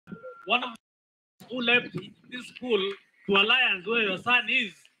one of the who left this school to Alliance, where your son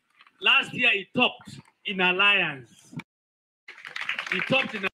is. Last year, he topped in Alliance. He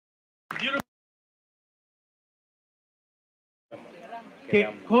topped in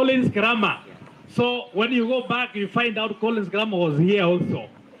Collins Grammar. So when you go back, you find out Collins Grammar was here also.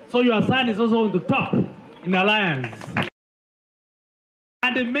 So your son is also on the top in Alliance.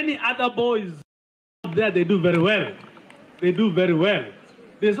 And many other boys there, they do very well. They do very well.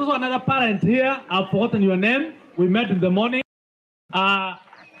 There's also another parent here. I've forgotten your name. We met in the morning.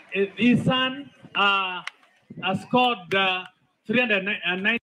 His son has scored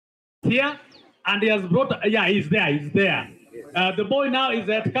 390 here, and he has brought. Yeah, he's there. He's there. The boy now is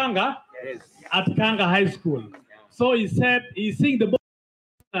at Kanga, at Kanga High School. So he said he's seeing the boy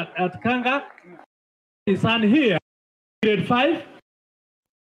at Kanga. His son here, grade 5.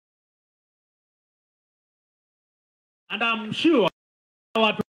 And I'm sure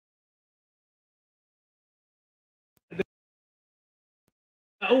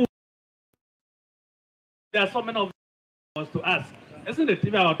there are so many of us to ask. Isn't it?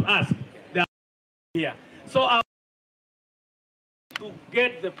 If I were to ask, they are here. So to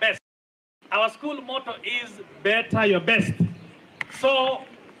get the best. Our school motto is better your best. So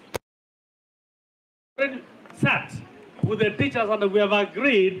sat with the teachers and we have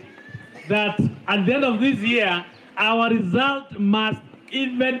agreed that at the end of this year, our result must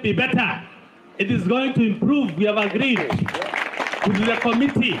even be better. It is going to improve. We have agreed with the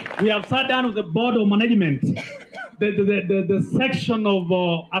committee. We have sat down with the board of management, the section of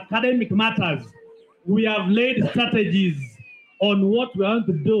academic matters. We have laid strategies on what we want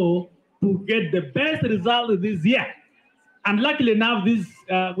to do to get the best result this year. And luckily enough, this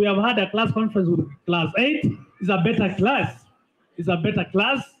we have had a class conference with class 8. It's a better class. It's a better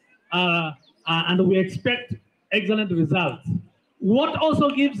class, and we expect excellent results. What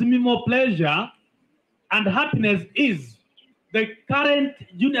also gives me more pleasure and happiness is the current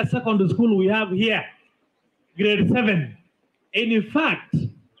junior secondary school we have here, grade 7. In fact,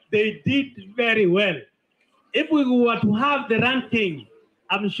 they did very well. If we were to have the ranking,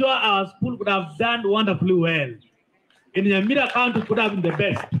 I'm sure our school could have done wonderfully well. In Nyamira County could have been the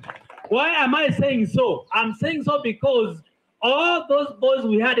best. Why am I saying so? I'm saying so because all those boys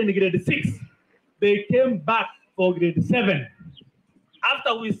we had in grade 6, they came back for grade 7.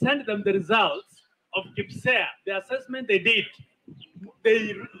 After we sent them the results of KIPSEA, the assessment they did,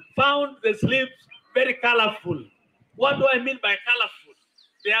 they found the slips very colorful. What do I mean by colorful?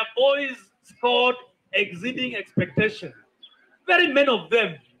 Their boys scored exceeding expectation. Very many of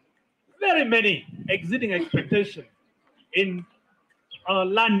them, very many exceeding expectation in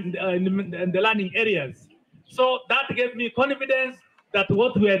the learning areas. So that gave me confidence that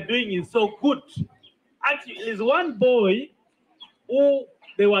what we are doing is so good. Actually, is one boy who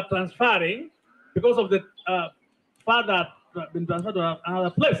they were transferring because of the father had been transferred to another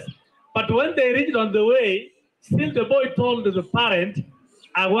place. But when they reached on the way, still the boy told the parent,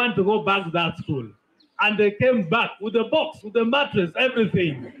 I want to go back to that school. And they came back with the box, with the mattress,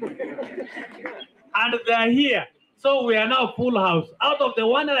 everything. And they are here. So we are now full house. Out of the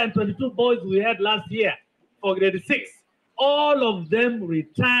 122 boys we had last year for grade 6, all of them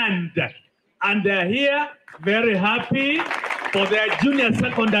returned. And they're here, very happy for their junior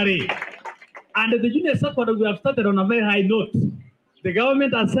secondary. And the junior secondary, we have started on a very high note. The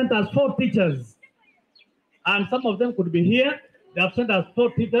government has sent us 4 teachers. And some of them could be here. They have sent us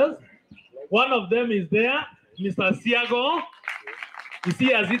 4 teachers. One of them is there, Mr. Siago. You see,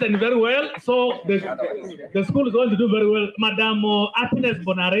 he has eaten very well. So the school is going to do very well. Madam Happiness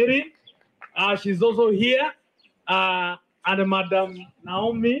Bonareri, she's also here. And Madam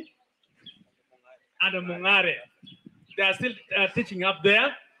Naomi and Mungare. They are still teaching up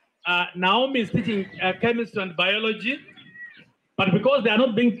there. Naomi is teaching chemistry and biology. But because they are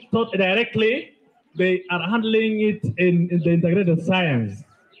not being taught directly, they are handling it in the integrated science.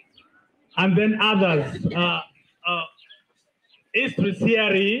 And then others, history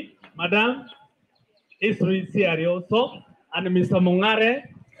theory, Madam, history theory also, and Mr. Mungare,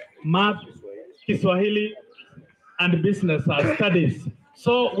 math, Kiswahili, and business studies.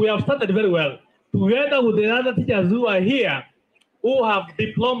 So we have started very well. Together with the other teachers who are here, who have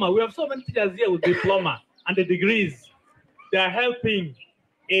diploma, we have so many teachers here with diploma and the degrees. They are helping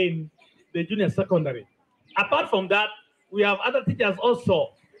in the junior secondary. Apart from that, we have other teachers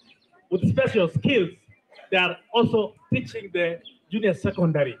also with special skills. They are also teaching the junior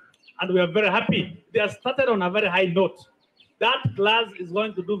secondary. And we are very happy. They have started on a very high note. That class is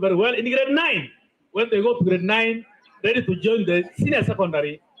going to do very well in grade 9. When they go to grade 9, ready to join the senior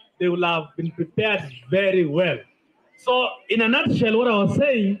secondary, they will have been prepared very well. So in a nutshell, what I was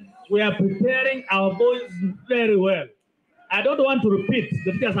saying, we are preparing our boys very well. I don't want to repeat.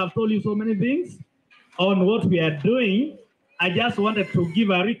 The teachers have told you so many things on what we are doing. I just wanted to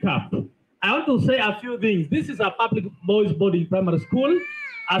give a recap. I want to say a few things. This is a public boys boarding primary school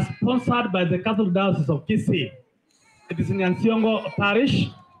sponsored by the Catholic Diocese of Kisii. It is in Nyansiongo Parish,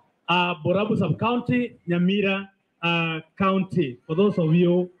 Borabu Sub-County, Nyamira County, for those of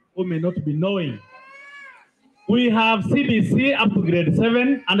you who may not be knowing. We have CBC up to grade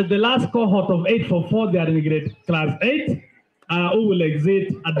 7, and the last cohort of 844, they are in grade class 8, who will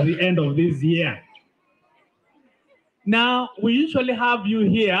exit at the end of this year. Now, we usually have you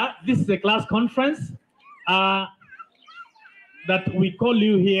here. This is a class conference that we call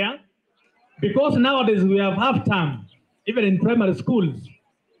you here because nowadays we have half term, even in primary schools.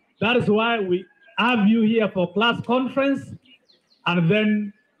 That is why we have you here for class conference, and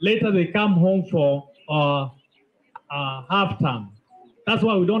then later they come home for half term. That's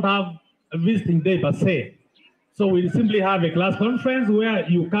why we don't have a visiting day per se. So we simply have a class conference where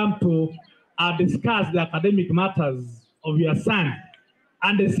you come to discuss the academic matters of your son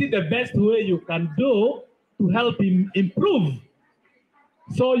and see the best way you can do to help him improve.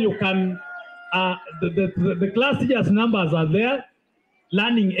 So you can, the class teachers' numbers are there,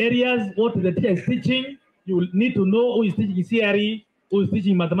 learning areas, what the teacher is teaching. You need to know who is teaching CRE, who is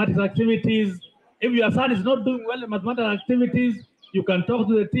teaching mathematics activities. If your son is not doing well in mathematical activities, you can talk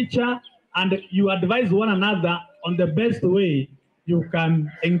to the teacher and you advise one another on the best way you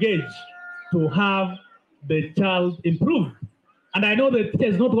can engage to have the child improve. And I know the teacher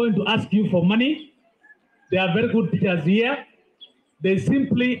is not going to ask you for money. They are very good teachers here. They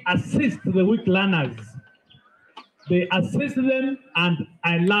simply assist the weak learners. They assist them, and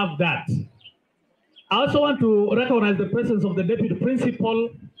I love that. I also want to recognize the presence of the deputy principal.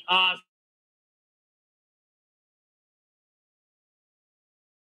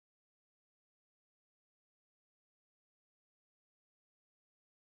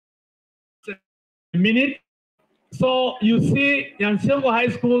 Minute. So you see, Nyansiongo High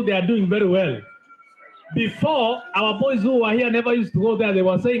School, they are doing very well. Before, our boys who were here never used to go there. They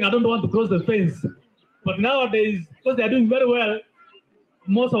were saying, I don't want to cross the fence. But nowadays, because they are doing very well,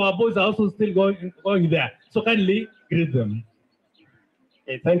 most of our boys are also still going there. So kindly greet them.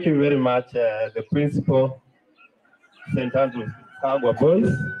 Okay, thank you very much, the principal, St. Andrew's Kaggwa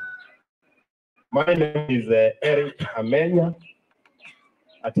Boys. My name is Eric Amenya,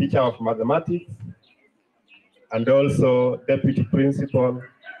 a teacher of mathematics, and also deputy principal,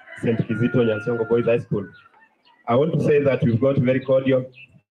 St. Kizito Nyansiongo Boys High School. I want to say that we've got a very cordial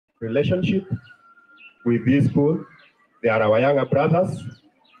relationship with this school. They are our younger brothers.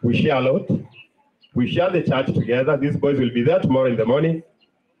 We share a lot. We share the church together. These boys will be there tomorrow in the morning.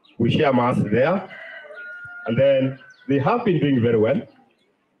 We share mass there. And then they have been doing very well.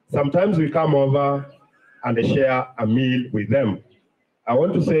 Sometimes we come over and share a meal with them. I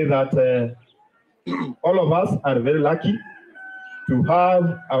want to say that all of us are very lucky to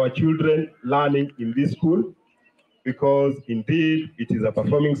have our children learning in this school, because indeed it is a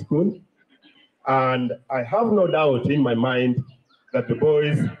performing school. And I have no doubt in my mind that the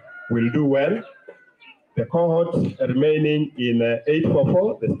boys will do well. The cohort remaining in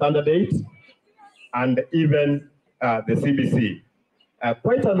 844, the standard 8, and even the CBC.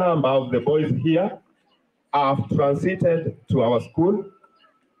 Quite a number of the boys here have transited to our school.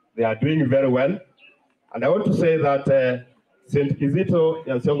 They are doing very well. And I want to say that St. Kizito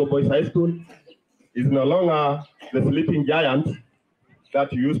Nyansiongo Boys High School is no longer the sleeping giant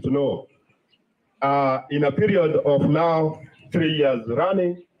that you used to know. In a period of now 3 years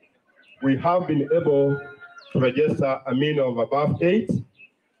running, we have been able to register a mean of above 8.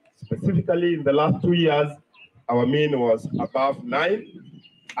 Specifically, in the last 2 years, our mean was above 9.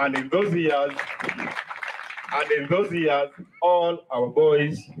 And in those years, all our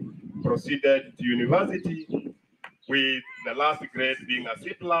boys proceeded to university, with the last grade being a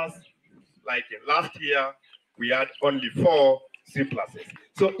C+. Like last year, we had only 4 C+.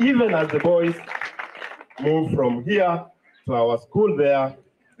 So even as the boys move from here to our school there,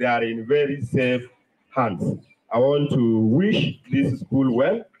 they are in very safe hands. I want to wish this school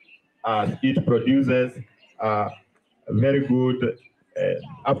well, as it produces very good,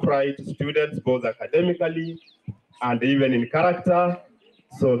 upright students, both academically and even in character,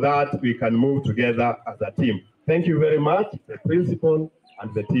 so that we can move together as a team. Thank you very much, the principal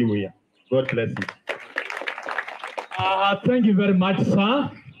and the team here. God bless you. Thank you very much,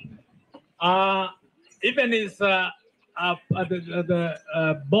 sir. Even his the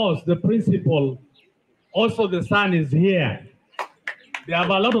boss, the principal, also the son is here. They have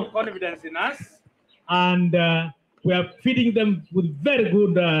a lot of confidence in us, and we are feeding them with very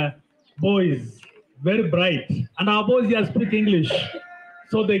good boys, very bright. And our boys here speak English,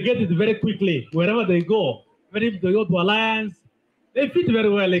 so they get it very quickly wherever they go. Even if they go to Alliance, they fit very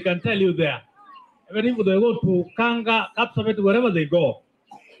well, I can tell you there. Even if they go to Kanga, Kapsabet, wherever they go.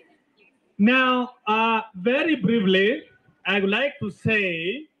 Now, very briefly, I would like to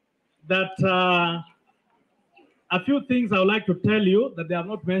say that a few things I would like to tell you that they have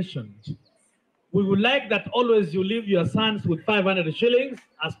not mentioned. We would like that always you leave your sons with 500 shillings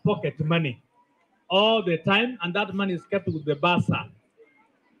as pocket money all the time, and that money is kept with the bursar,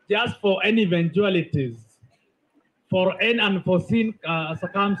 just for any eventualities, for any unforeseen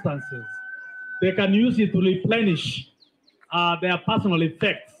circumstances. They can use it to replenish their personal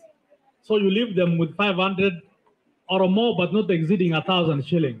effects. So you leave them with 500 or more, but not exceeding 1,000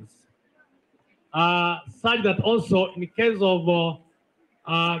 shillings. Such that also in case of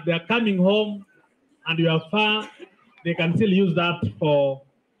they are coming home and you are far, they can still use that for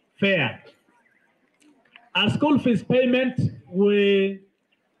fare. As school fees payment, we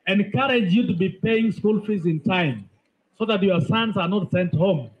encourage you to be paying school fees in time so that your sons are not sent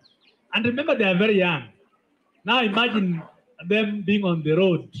home. And remember, they are very young. Now imagine them being on the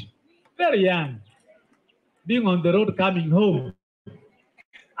road, very young, being on the road coming home.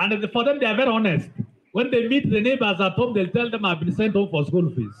 And for them, they are very honest. When they meet the neighbors at home, they'll tell them, I've been sent home for school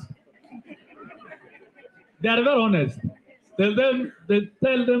fees. They are very honest. They'll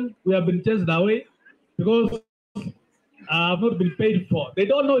tell them, we have been chased away because I have not been paid for. They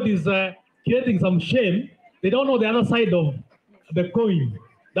don't know it is creating some shame. They don't know the other side of the coin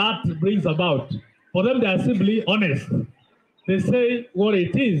that brings about. For them, they are simply honest. They say what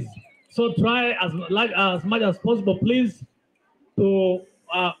it is. So try as much as possible, please, to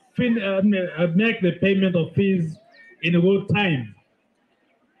make the payment of fees in a good time.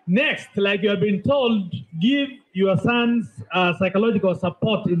 Next, like you have been told, give your sons psychological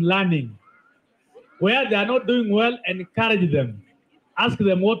support in learning. Where they are not doing well, encourage them. Ask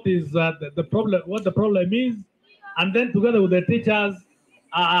them what is the problem, what the problem is, and then together with the teachers,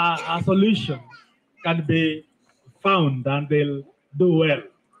 a solution can be found and they'll do well.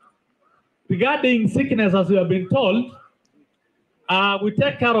 Regarding sickness, as we have been told, we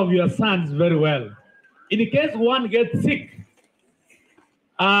take care of your sons very well. In case one gets sick,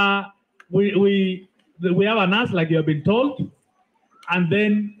 we have a nurse, like you have been told, and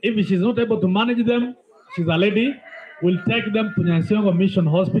then if she's not able to manage them, she's a lady, we'll take them to Nyansiongo Mission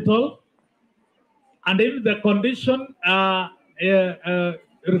Hospital. And if the condition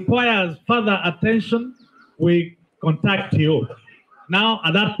requires further attention, we contact you. Now,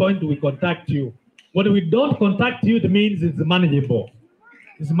 at that point, we contact you. When we don't contact you, it means it's manageable.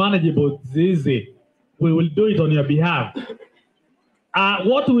 It's manageable, it's easy. We will do it on your behalf.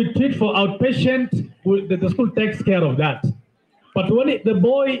 What we treat for outpatient, the school takes care of that. But when the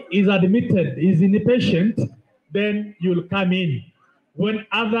boy is admitted, is inpatient, then you'll come in. When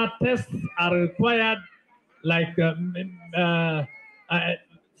other tests are required, like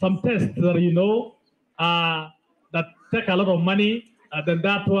some tests that that take a lot of money, then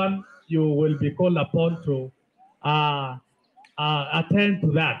that one you will be called upon to attend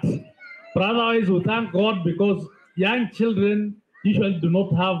to that. But otherwise, we thank God because young children usually do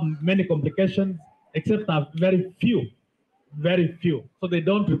not have many complications, except a very few. So they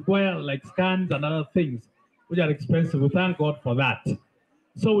don't require like scans and other things, which are expensive. We thank God for that.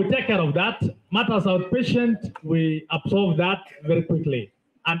 So we take care of that. Matters outpatient, we absorb that very quickly.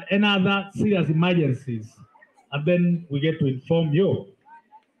 And any other serious emergencies, and then we get to inform you.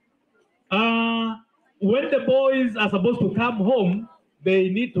 When the boys are supposed to come home, they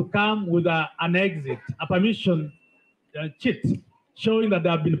need to come with an exit, a permission sheet, showing that they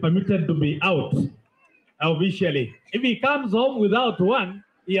have been permitted to be out officially. If he comes home without one,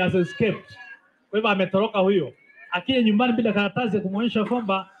 he has escaped. Kwa hivyo ametoroka huyo. Akija nyumbani bila karatasi ya kumwonyesha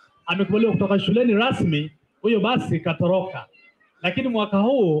kwamba amekubaliwa kutoka shuleni rasmi, huyo basi katoroka. Lakini mwaka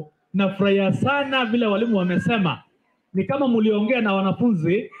huu nafurahia sana vile walimu wamesema, ni kama mliongea na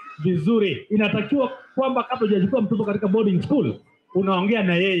wanafunzi vizuri. Inatakiwa kwamba kabla hujachukua mtoto katika boarding school, unaongea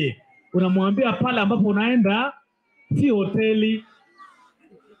na yeye. Unamwambia pale ambapo unaenda si hoteli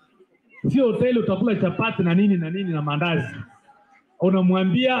utakula chapati na nini na mandazi.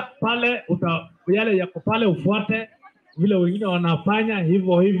 Unamwambia pale yale yako pale ufuate vile wengine wanafanya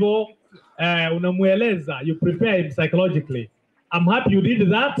hivyo. Unamueleza, you prepare him psychologically. I'm happy you did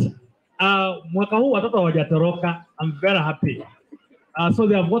that. Mwaka huu watoto hawajatoroka. I'm very happy. So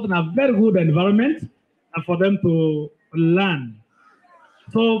they have gotten a very good environment for them to learn.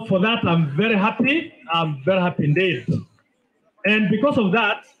 So for that, I'm very happy. I'm very happy indeed. And because of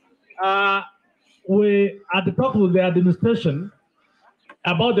that, we had talked with the administration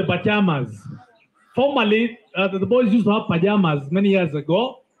about the pajamas. Formerly, the boys used to have pajamas many years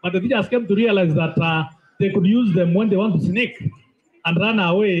ago, but the teachers came to realize that they could use them when they want to sneak and run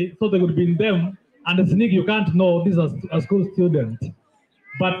away, so they would be in them, and the sneak, you can't know this is a school student.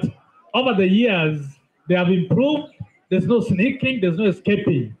 But over the years, they have improved. There's no sneaking, there's no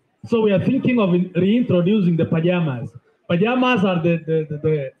escaping. So we are thinking of reintroducing the pajamas. Pajamas are the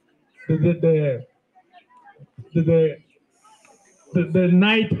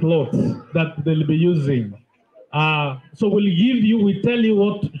night clothes that they'll be using. So we'll tell you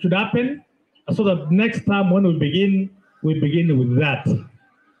what should happen, so that next time when we begin with that.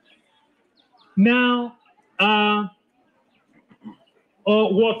 Now,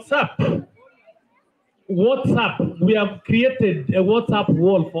 WhatsApp. We have created a WhatsApp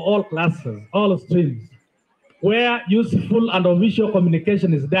wall for all classes, all streams, where useful and official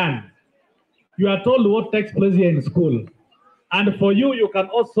communication is done. You are told what takes place here in school. And for you, you can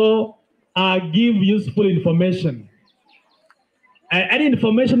also give useful information. Any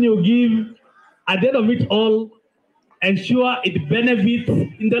information you give, at the end of it all, ensure it benefits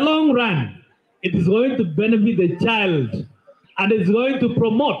in the long run. It is going to benefit the child, and it's going to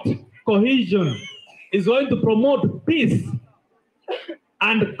promote cohesion. It's going to promote peace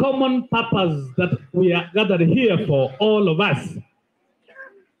and common purpose that we are gathered here for, all of us.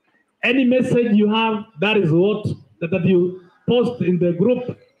 Any message you have, that is what that you post in the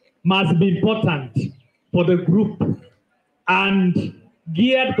group, must be important for the group and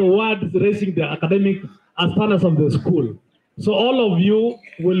geared towards raising the academic standards of the school. So all of you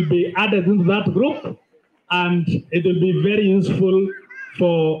will be added into that group, and it will be very useful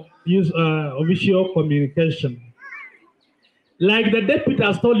for official communication. Like the deputy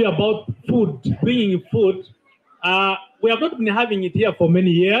has told you about food, bringing food, we have not been having it here for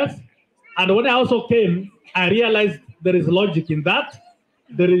many years. And when I also came, I realized there is logic in that.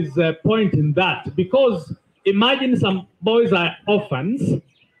 There is a point in that, because imagine some boys are orphans.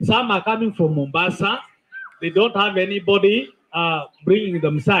 Some are coming from Mombasa. They don't have anybody bringing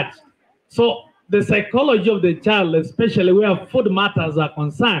them such. So the psychology of the child, especially where food matters are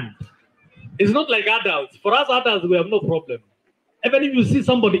concerned, is not like adults. For us adults, we have no problem. Even if you see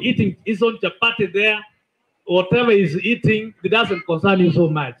somebody eating his own chapati there, whatever he's eating, it doesn't concern you so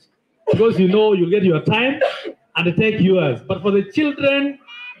much, because you know you get your time and take yours. But for the children,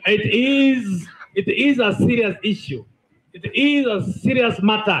 it is a serious issue. It is a serious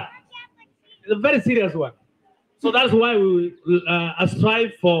matter. It's a very serious one. So that's why we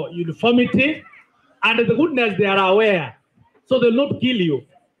strive for uniformity. And the goodness, they are aware. So they'll not kill you.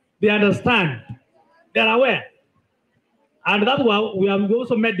 They understand. They are aware. And that's why we have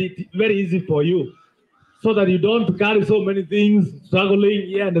also made it very easy for you, so that you don't carry so many things, struggling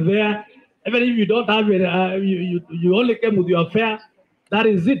here and there. Even if you don't have it, you only came with your fare, that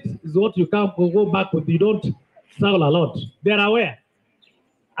is it, is what you can go back with. You don't struggle a lot. They are aware.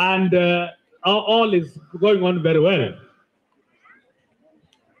 And all is going on very well.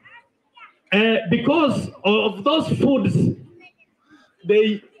 Because of those foods,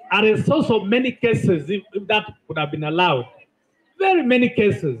 they are a source of many cases, if that would have been allowed. Very many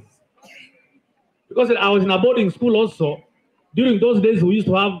cases. Because I was in a boarding school also. During those days, we used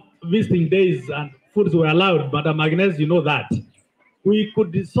to have visiting days and foods were allowed, but Agnes, you know that. We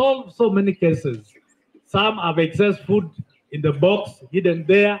could solve so many cases. Some have excess food in the box, hidden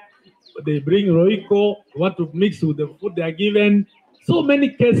there. They bring Roiko, want to mix with the food they are given. So many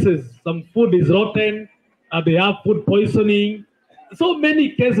cases. Some food is rotten, they have food poisoning. So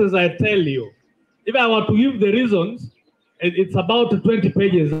many cases, I tell you. If I were to give the reasons, it's about 20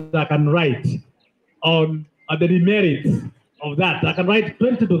 pages I can write on the demerits of that. I can write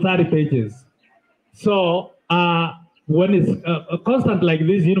 20 to 30 pages. So when it's constant like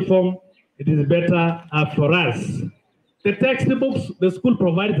this, uniform, it is better for us. The textbooks, the school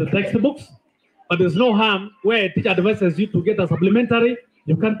provides the textbooks, but there's no harm where a teacher advises you to get a supplementary,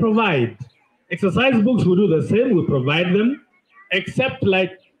 you can provide. Exercise books, we do the same, we provide them, except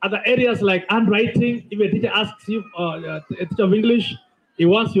like other areas like handwriting. If a teacher asks you, a teacher of English, he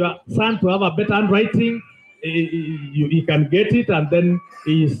wants your son to have a better handwriting, he can get it, and then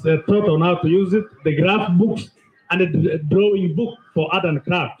he's taught on how to use it. The graph books and the drawing book for art and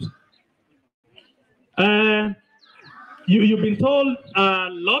craft. You've been told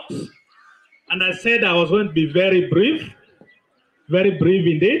lots, and I said I was going to be very brief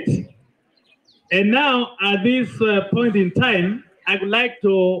indeed. And now, at this point in time, I would like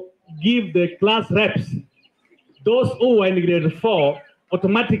to give the class reps, those who were in grade 4,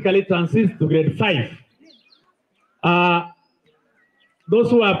 automatically transit to grade 5. Those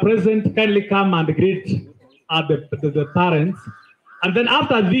who are present, kindly come and greet the parents And then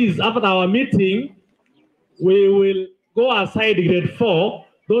after this, after our meeting, we will go aside grade 4,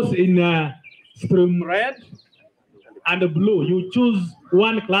 those in stream red and blue. You choose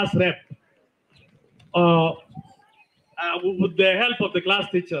one class rep with the help of the class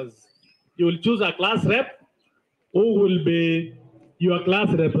teachers. You will choose a class rep who will be your class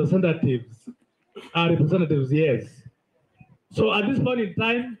representatives. Yes. So at this point in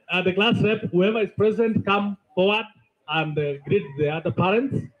time, the class rep, whoever is present, come forward and greet the other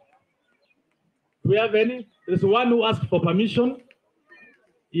parents. Do we have any? There's one who asked for permission.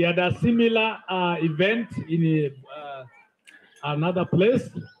 He had a similar event in another place.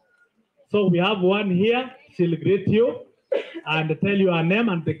 So we have one here. She'll greet you and tell you her name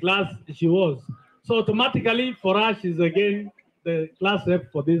and the class she was. So automatically for us, she's again the class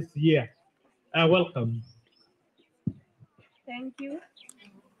rep for this year. Welcome. Thank you.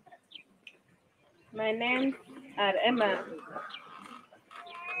 My name are Emma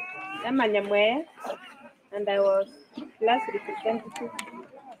Nyamwe, and I was class representative.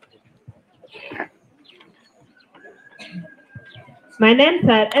 My names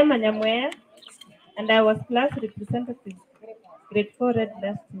are Emma Nyamwe, and I was class representative, grade 4 red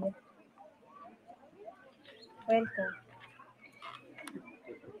last year. Welcome.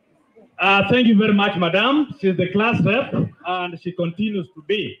 Thank you very much, madam. She's the class rep, and she continues to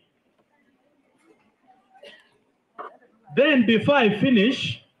be. Then before I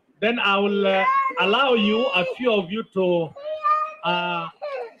finish, then I will allow you, a few of you, to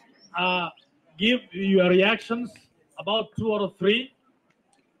give your reactions, about 2 or 3.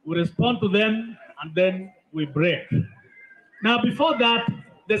 We respond to them, and then we break. Now, before that,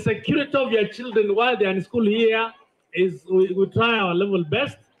 the security of your children while they're in school here is, we try our level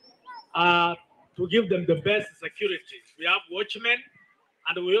best to give them the best security. We have watchmen,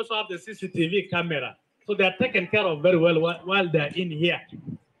 and we also have the CCTV camera. So they are taken care of very well while they are in here.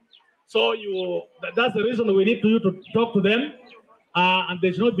 So that's the reason we need you to talk to them, and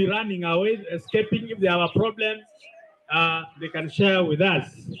they should not be running away, escaping. If they have a problem, they can share with us.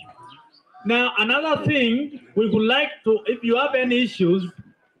 Now, another thing we would like to, if you have any issues,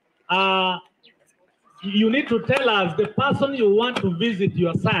 you need to tell us the person you want to visit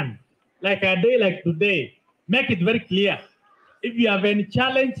your son, like a day like today. Make it very clear. If you have any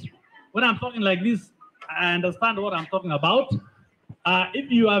challenge, when I'm talking like this, I understand what I'm talking about.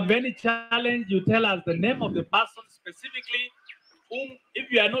 If you have any challenge, you tell us the name of the person specifically, whom, if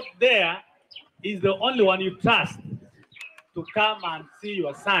you are not there, is the only one you trust to come and see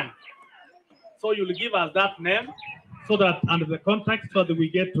your son. So you'll give us that name so that under the contact, so that we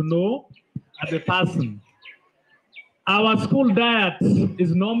get to know the person. Our school diet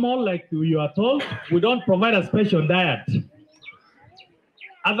is normal, like you are told. We don't provide a special diet.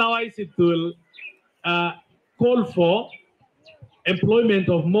 Otherwise, it will call for employment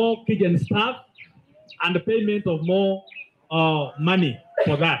of more kitchen staff and the payment of more money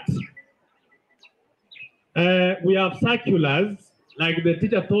for that. We have circulars, like the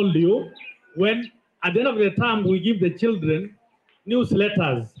teacher told you, when at the end of the term we give the children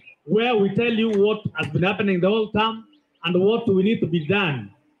newsletters where we tell you what has been happening the whole term and what we need to be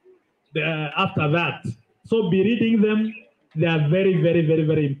done after that. So be reading them. They are very, very, very,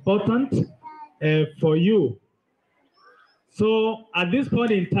 very important for you. So at this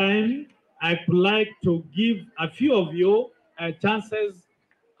point in time, I would like to give a few of you chances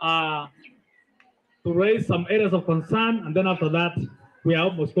to raise some areas of concern, and then after that, we are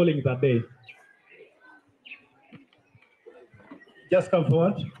almost calling it a day. Just come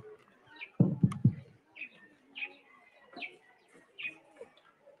forward.